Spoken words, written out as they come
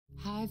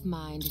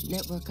HiveMind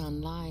Network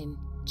Online,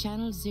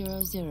 Channel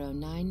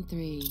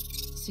 0093.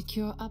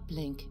 Secure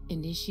uplink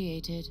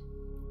initiated.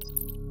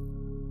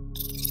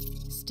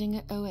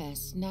 Stinger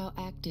OS now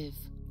active.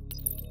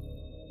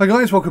 Hi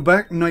guys, welcome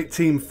back. NITE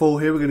Team 4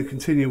 here. We're going to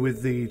continue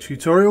with the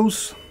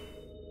tutorials.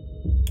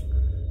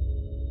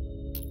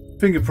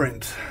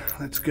 Fingerprint.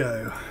 Let's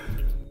go.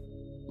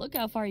 Look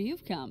how far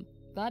you've come.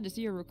 Glad to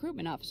see your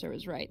recruitment officer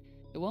was right.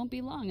 It won't be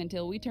long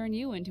until we turn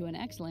you into an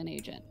excellent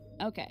agent.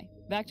 Okay,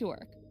 back to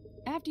work.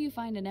 After you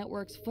find a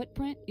network's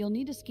footprint, you'll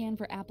need to scan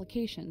for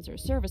applications or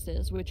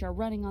services which are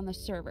running on the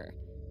server.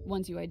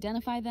 Once you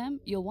identify them,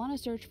 you'll want to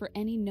search for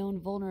any known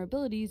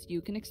vulnerabilities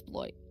you can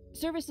exploit.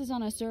 Services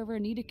on a server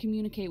need to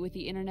communicate with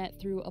the internet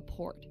through a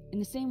port. In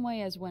the same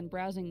way as when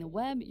browsing the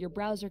web, your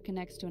browser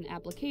connects to an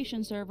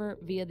application server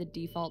via the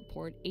default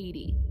port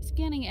 80.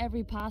 Scanning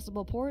every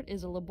possible port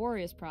is a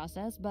laborious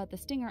process, but the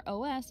Stinger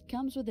OS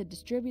comes with a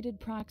distributed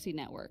proxy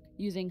network,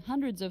 using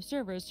hundreds of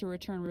servers to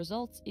return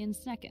results in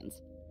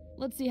seconds.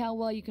 Let's see how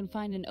well you can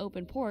find an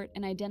open port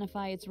and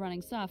identify its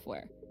running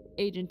software.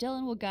 Agent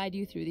Dylan will guide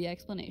you through the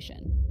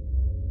explanation.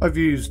 I've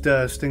used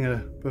Stinger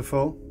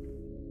before.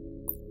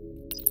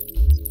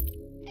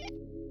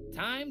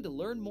 Time to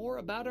learn more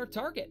about our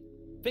target.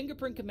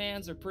 Fingerprint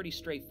commands are pretty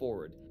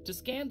straightforward. To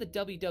scan the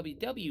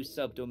www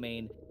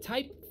subdomain,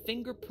 type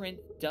fingerprint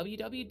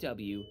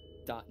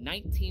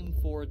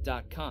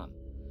www.niteteam4.com.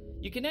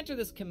 You can enter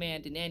this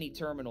command in any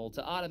terminal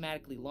to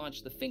automatically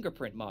launch the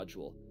fingerprint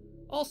module.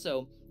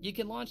 Also, you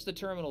can launch the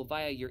terminal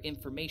via your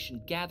information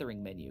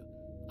gathering menu.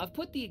 I've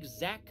put the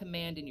exact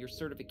command in your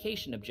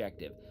certification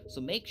objective,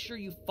 so make sure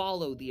you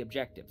follow the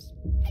objectives.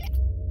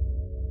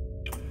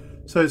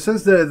 So it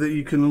says there that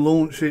you can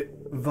launch it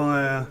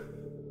via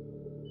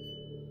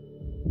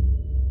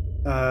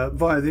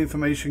the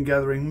information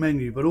gathering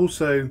menu, but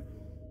also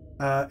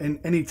in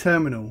any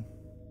terminal.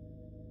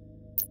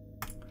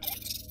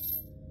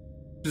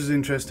 This is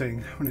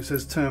interesting when it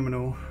says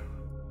terminal.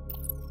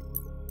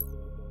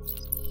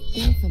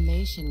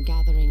 Information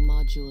gathering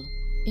module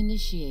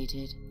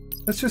initiated.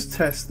 Let's just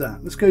test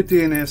that. Let's go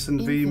DNS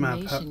and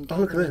VMAP. Oh,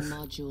 look at this.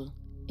 Module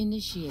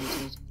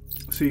initiated.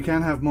 So you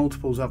can have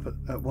multiples up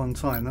at one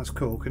time. That's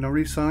cool. Can I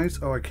resize?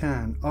 Oh, I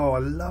can. Oh, I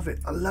love it.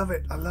 I love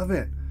it. I love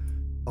it.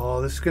 Oh,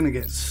 this is going to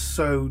get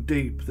so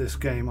deep, this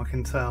game, I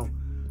can tell.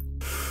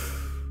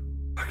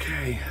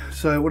 Okay,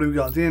 so what do we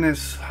got?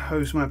 DNS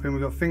host mapping.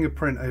 We've got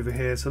fingerprint over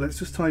here. So let's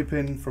just type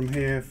in from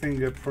here,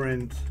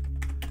 fingerprint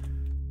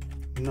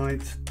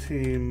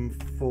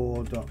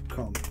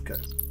niteteam4.com. Go.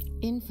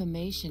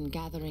 Information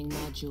gathering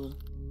module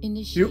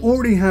initiated. You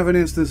already have an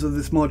instance of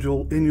this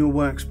module in your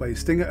workspace.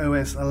 Stinger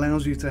OS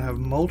allows you to have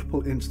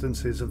multiple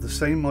instances of the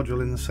same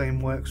module in the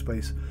same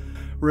workspace.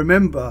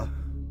 Remember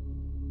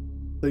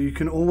that you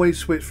can always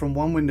switch from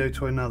one window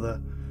to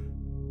another.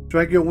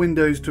 Drag your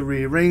windows to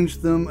rearrange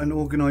them and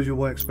organize your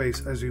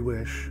workspace as you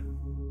wish.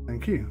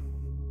 Thank you.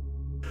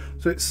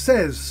 So it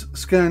says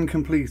scan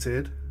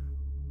completed.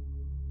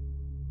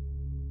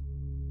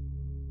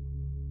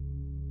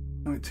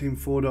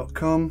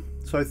 niteteam4.com.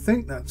 So I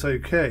think that's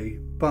okay,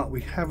 but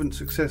we haven't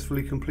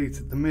successfully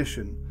completed the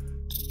mission.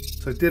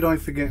 So did I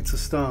forget to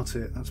start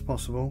it? That's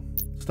possible.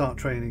 Start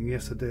training.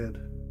 Yes, I did.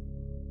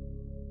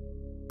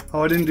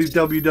 Oh, I didn't do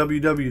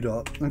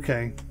www.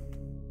 Okay.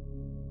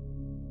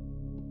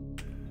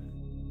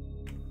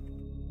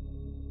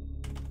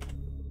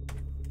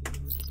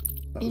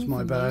 That was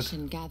my bad.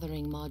 Information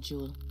gathering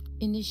module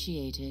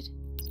initiated.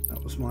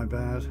 That was my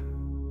bad.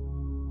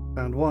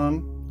 Found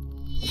one.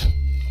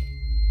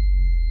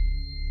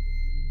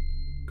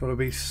 Gotta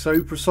be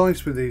so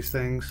precise with these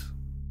things.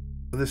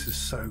 This is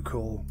so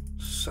cool.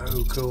 So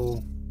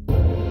cool.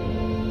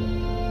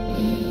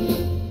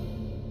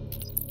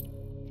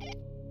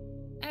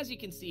 As you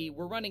can see,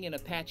 we're running an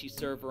Apache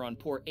server on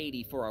port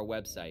 80 for our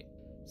website.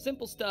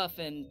 Simple stuff,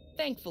 and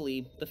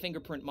thankfully, the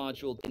fingerprint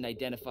module didn't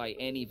identify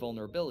any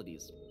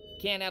vulnerabilities.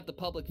 Can't have the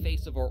public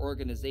face of our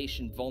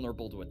organization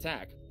vulnerable to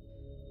attack.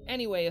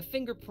 Anyway, a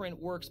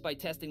fingerprint works by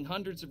testing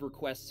hundreds of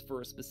requests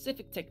for a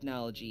specific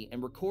technology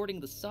and recording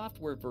the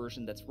software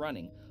version that's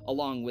running,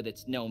 along with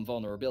its known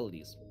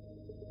vulnerabilities.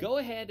 Go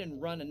ahead and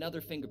run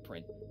another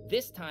fingerprint,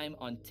 this time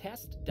on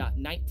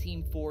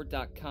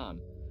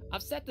test.niteteam4.com.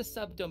 I've set the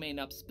subdomain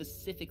up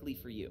specifically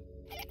for you.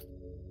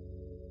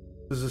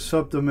 There's a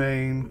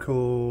subdomain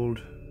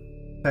called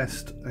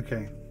test.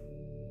 Okay.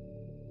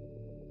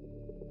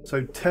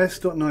 So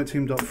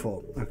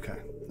test.niteteam.4.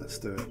 Okay, let's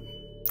do it.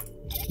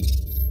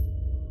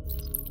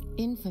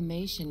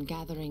 Information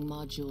gathering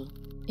module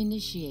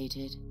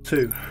initiated.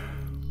 2.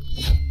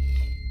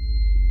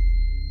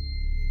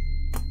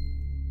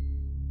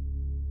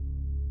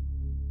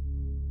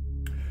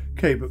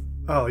 Okay, but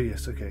oh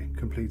yes, okay,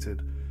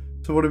 completed.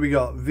 So what do we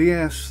got?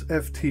 VS,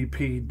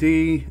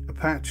 FTPD,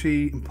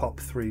 Apache, and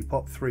POP3.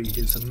 POP3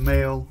 is a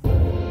mail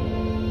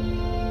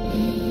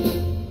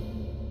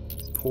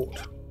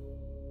port.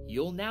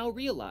 You'll now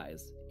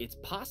realize it's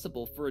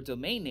possible for a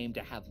domain name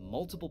to have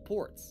multiple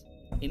ports.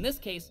 In this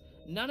case,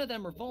 none of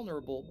them are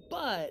vulnerable,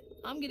 but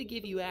I'm going to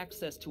give you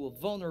access to a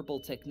vulnerable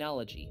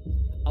technology.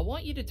 I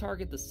want you to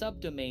target the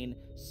subdomain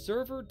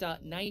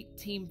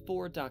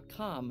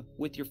server.niteteam4.com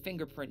with your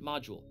fingerprint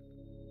module.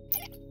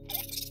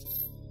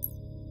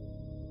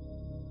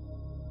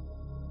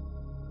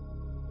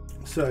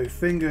 So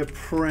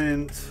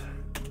fingerprint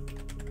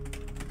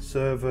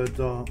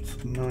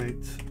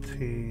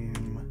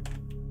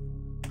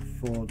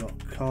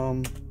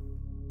server.niteteam4.com.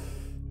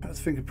 How does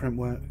fingerprint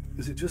work?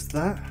 Is it just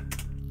that?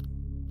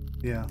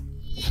 Yeah.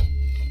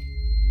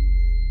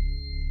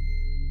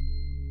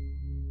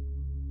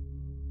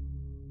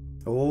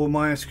 Oh,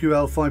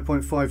 MySQL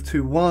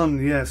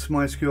 5.521. Yes,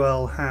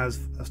 MySQL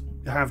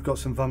have got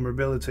some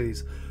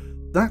vulnerabilities.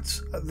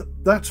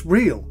 That's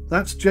real.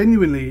 That's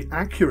genuinely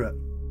accurate.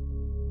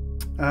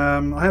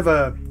 I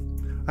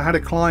had a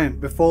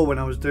client before when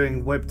I was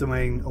doing web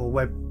domain or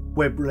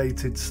web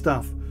related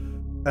stuff,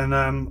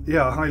 and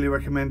yeah, I highly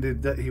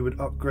recommended that he would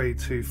upgrade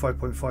to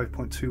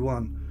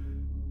 5.5.21.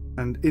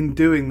 And in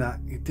doing that,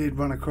 he did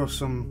run across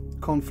some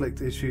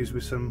conflict issues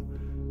with some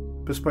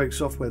bespoke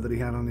software that he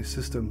had on his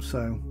system.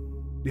 So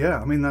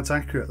yeah, I mean, that's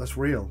accurate, that's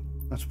real,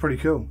 that's pretty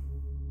cool.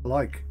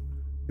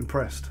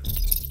 Impressed.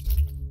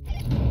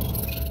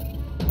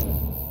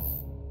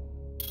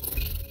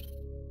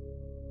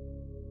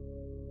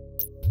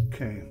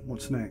 Okay,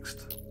 what's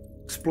next?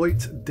 Exploit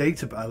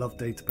database. I love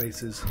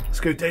databases. Let's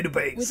go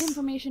database. With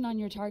information on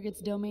your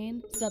target's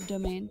domain,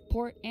 subdomain,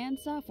 port, and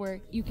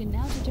software, you can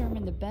now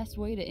determine the best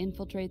way to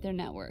infiltrate their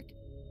network.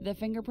 The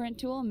fingerprint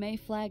tool may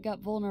flag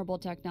up vulnerable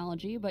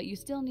technology, but you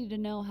still need to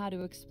know how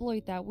to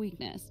exploit that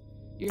weakness.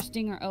 Your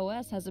Stinger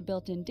OS has a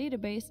built-in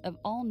database of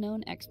all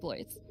known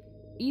exploits.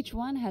 Each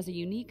one has a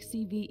unique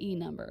CVE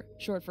number,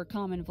 short for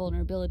Common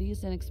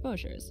Vulnerabilities and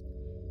Exposures.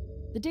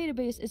 The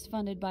database is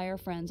funded by our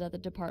friends at the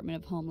Department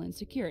of Homeland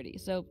Security,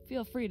 so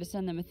feel free to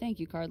send them a thank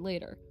you card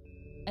later.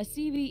 A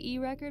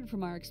CVE record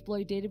from our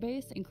exploit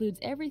database includes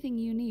everything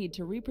you need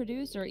to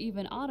reproduce or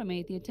even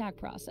automate the attack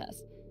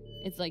process.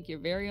 It's like your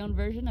very own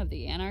version of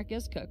the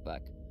Anarchist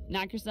Cookbook.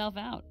 Knock yourself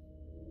out.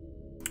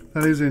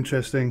 That is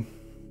interesting.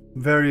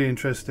 Very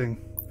interesting.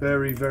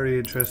 Very, very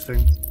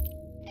interesting.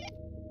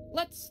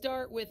 Let's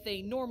start with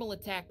a normal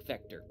attack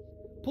vector.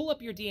 Pull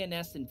up your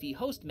DNS and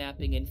vhost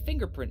mapping and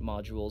fingerprint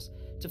modules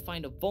to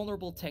find a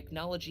vulnerable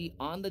technology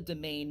on the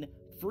domain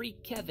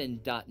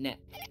freekevin.net.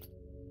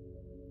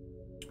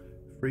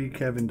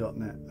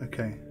 Freekevin.net,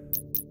 okay.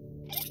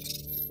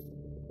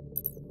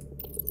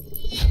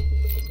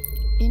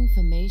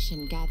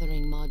 Information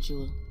gathering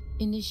module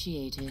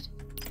initiated.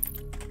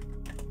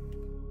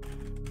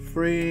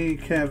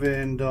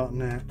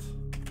 Freekevin.net.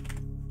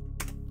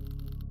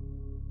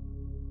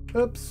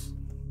 Oops.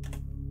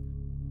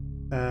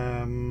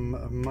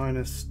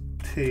 Minus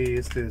T,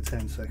 let's do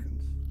 10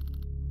 seconds.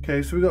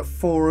 Okay, so we've got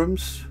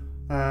forums,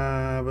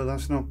 but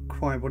that's not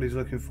quite what he's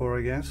looking for,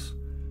 I guess.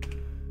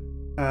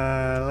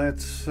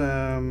 Let's,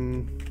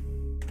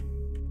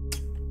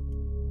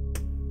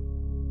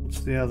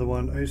 what's the other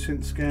one?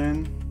 OSINT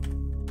scan.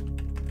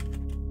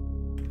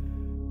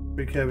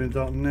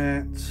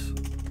 Freekevin.net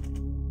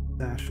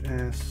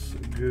 -s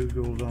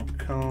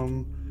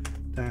google.com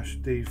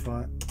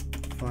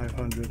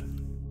 -d500.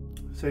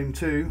 Same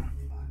two.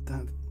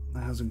 That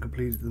hasn't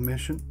completed the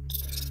mission.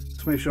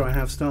 Let's make sure I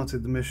have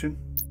started the mission.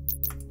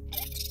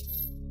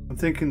 I'm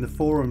thinking the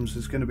forums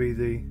is going to be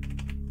the...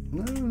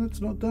 No,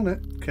 that's not done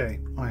it. Okay,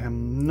 I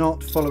am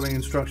not following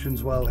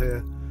instructions well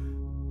here.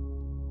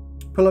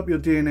 Pull up your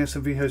DNS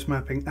and vhost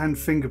mapping and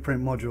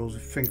fingerprint modules.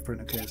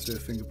 Fingerprint, okay, let's do a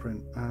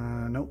fingerprint.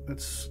 Nope,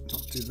 let's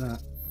not do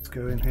that. Let's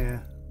go in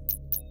here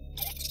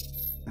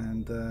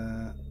and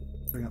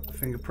bring up the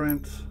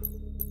fingerprint.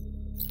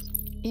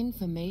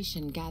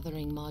 Information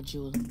gathering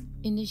module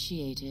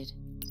initiated.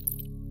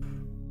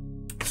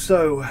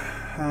 So,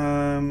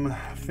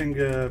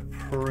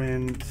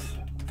 fingerprint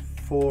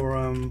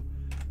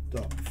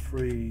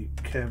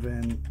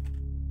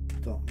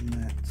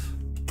forum.freekevin.net.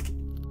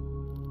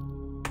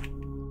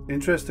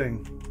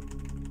 Interesting.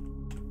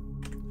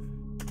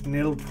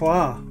 Nil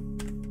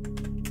point.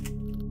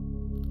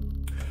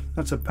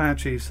 That's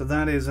Apache, so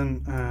that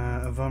isn't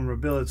a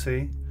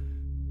vulnerability.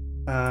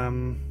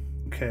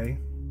 Okay.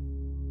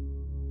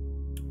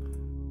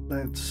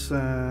 Let's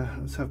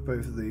have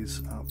both of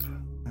these up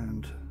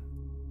and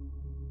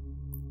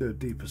do a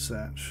deeper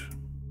search.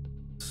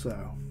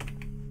 So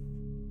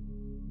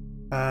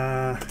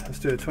let's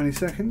do a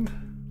 20-second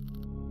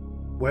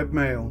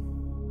webmail.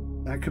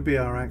 That could be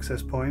our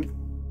access point.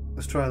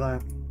 Let's try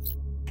that.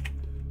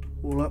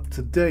 All up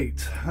to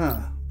date,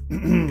 huh?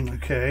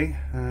 Okay.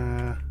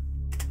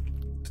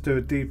 Let's do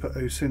a deeper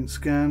OSINT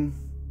scan.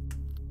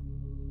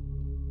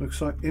 Looks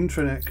like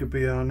intranet could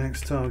be our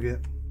next target.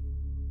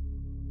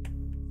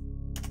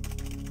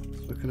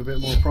 Looking a bit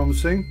more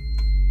promising.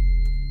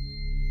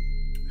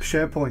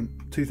 SharePoint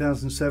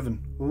 2007.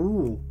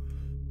 Ooh,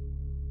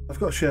 I've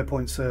got a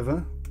SharePoint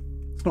server.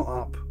 It's not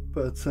up,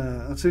 but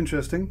that's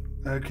interesting.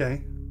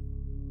 Okay,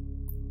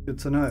 good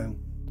to know.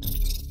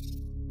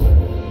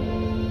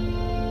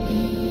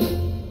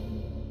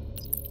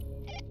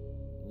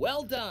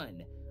 Well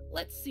done.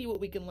 Let's see what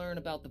we can learn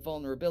about the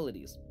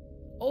vulnerabilities.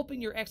 Open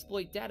your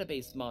exploit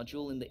database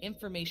module in the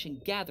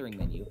information gathering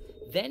menu,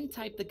 then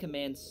type the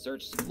command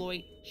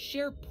searchsploit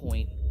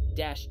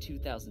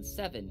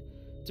SharePoint-2007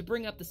 to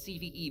bring up the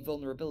CVE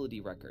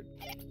vulnerability record.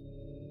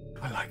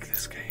 I like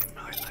this game.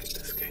 I like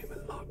this game a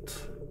lot.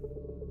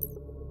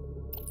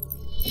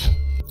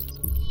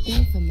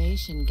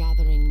 Information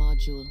gathering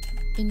module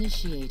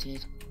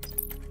initiated.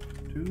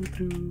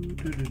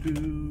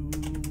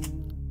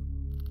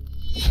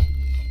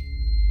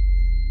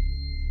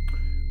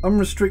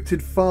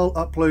 Unrestricted file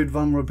upload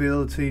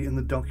vulnerability in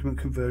the document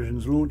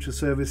conversions launcher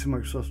service in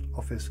Microsoft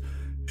Office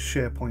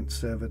SharePoint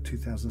Server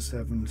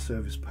 2007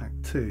 Service Pack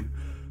 2.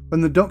 When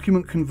the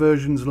document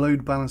conversions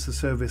load balancer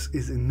service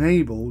is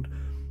enabled,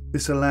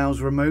 this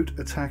allows remote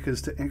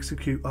attackers to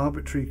execute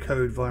arbitrary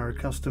code via a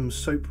custom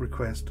SOAP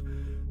request,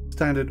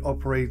 standard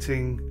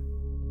operating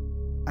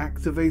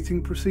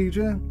activating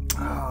procedure.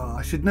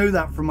 I should know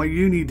that from my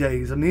uni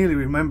days. I nearly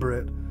remember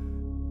it.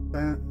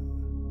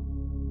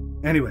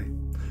 Anyway,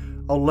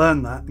 I'll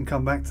learn that and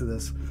come back to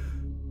this.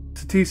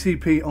 To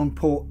TCP on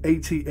port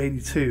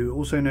 8082,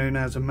 also known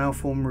as a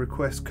malform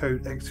request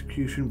code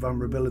execution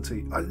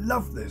vulnerability. I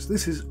love this.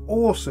 This is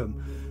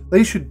awesome.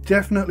 They should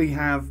definitely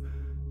have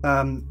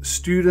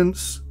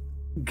students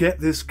get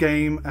this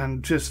game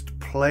and just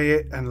play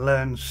it and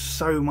learn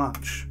so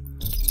much.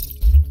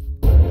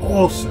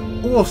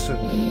 Awesome.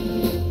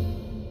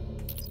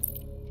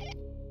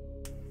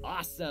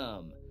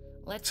 Awesome.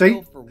 Let's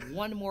go for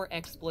one more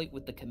exploit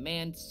with the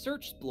command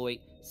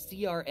searchsploit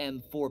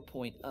CRM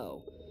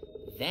 4.0.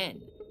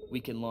 Then we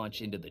can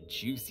launch into the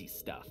juicy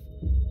stuff.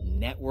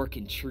 Network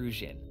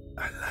intrusion.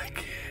 I like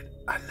it.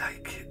 I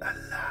like it a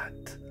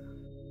lot.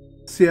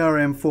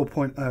 CRM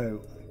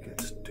 4.0.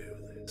 Let's do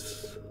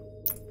this.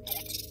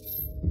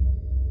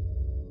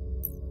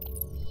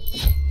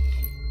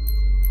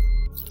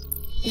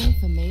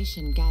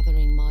 Information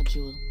gathering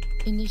module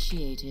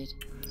initiated.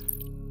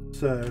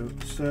 So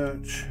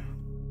search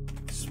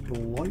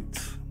exploit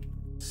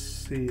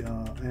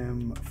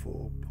CRM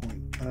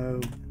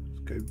 4.0. Let's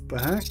go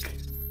back.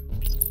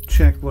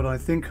 Check what I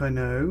think I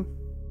know.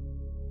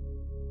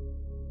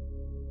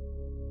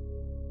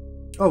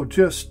 Oh,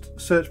 just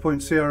search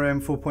point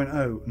CRM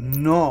 4.0,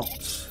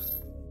 not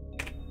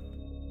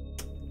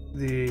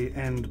the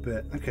end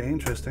bit. Okay,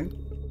 interesting.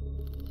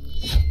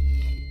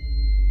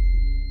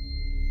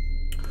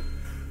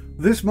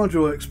 This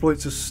module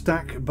exploits a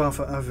stack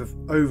buffer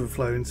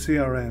overflow in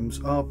CRM's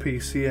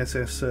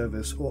RPCSS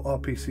service or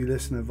RPC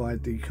listener via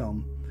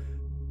DCOM.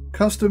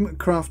 Custom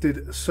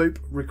crafted SOAP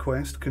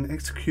request can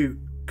execute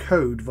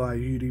code via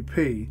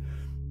UDP.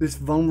 This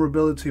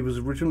vulnerability was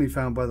originally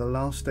found by the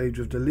last stage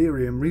of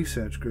Delirium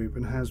Research Group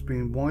and has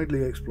been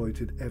widely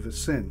exploited ever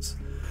since.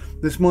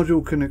 This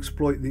module can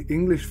exploit the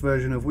English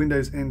version of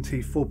Windows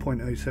NT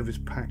 4.0 Service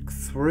Pack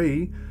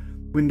 3,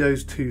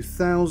 Windows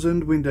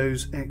 2000,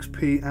 Windows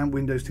XP and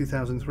Windows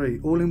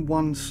 2003, all in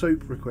one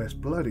SOAP request.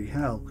 Bloody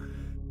hell.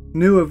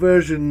 Newer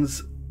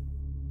versions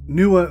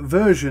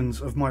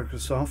of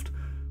Microsoft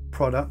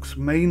products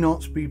may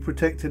not be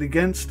protected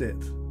against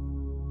it.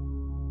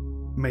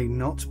 May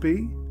not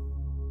be?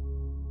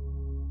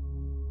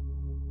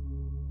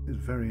 It's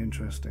very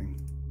interesting.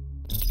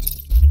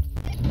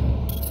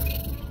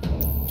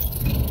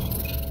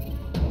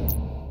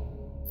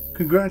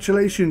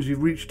 Congratulations,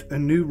 you've reached a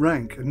new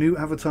rank. A new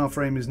avatar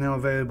frame is now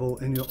available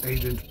in your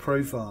agent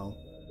profile.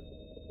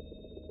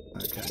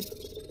 Okay.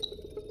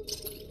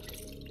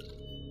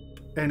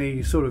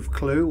 Any sort of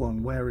clue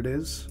on where it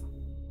is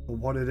or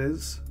what it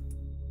is?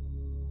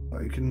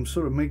 Well, you can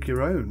sort of make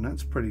your own.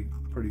 That's pretty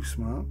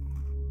smart.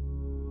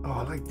 Oh,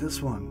 I like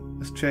this one.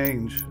 Let's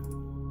change.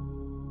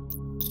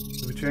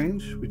 Did we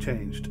change? We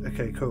changed.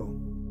 Okay, cool.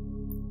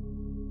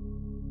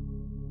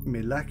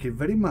 Me like it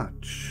very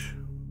much.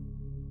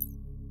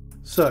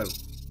 So,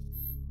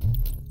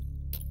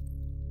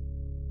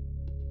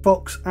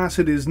 Fox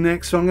Acid is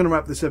next, so I'm going to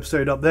wrap this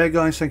episode up there,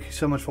 guys. Thank you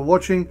so much for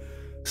watching.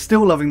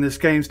 Still loving this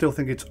game, still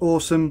think it's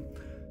awesome.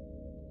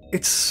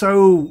 It's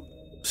so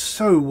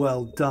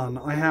well done.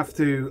 I have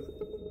to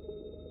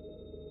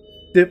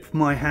dip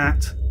my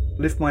hat,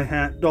 lift my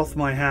hat, doff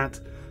my hat,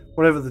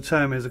 whatever the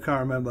term is, I can't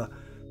remember,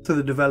 to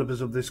the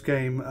developers of this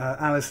game,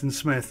 Alison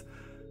Smith.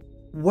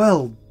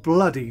 Well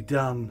bloody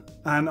done.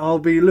 And I'll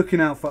be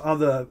looking out for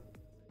other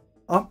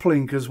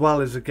Uplink as well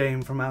as a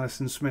game from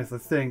Alison Smith, I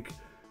think.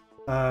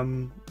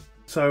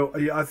 So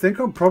I think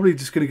I'm probably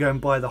just going to go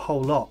and buy the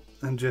whole lot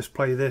and just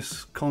play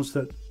this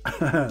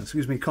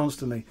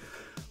constantly.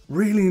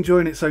 Really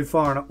enjoying it so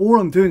far, and all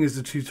I'm doing is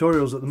the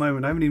tutorials at the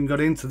moment. I haven't even got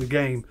into the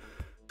game.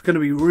 It's going to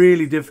be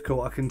really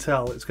difficult, I can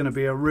tell. It's going to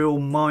be a real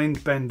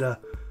mind bender,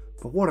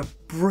 but what a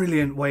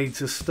brilliant way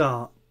to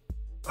start.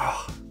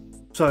 Oh,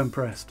 so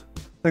impressed.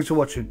 Thanks for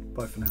watching.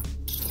 Bye for now.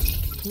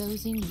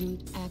 Closing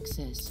root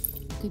access.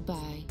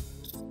 Goodbye.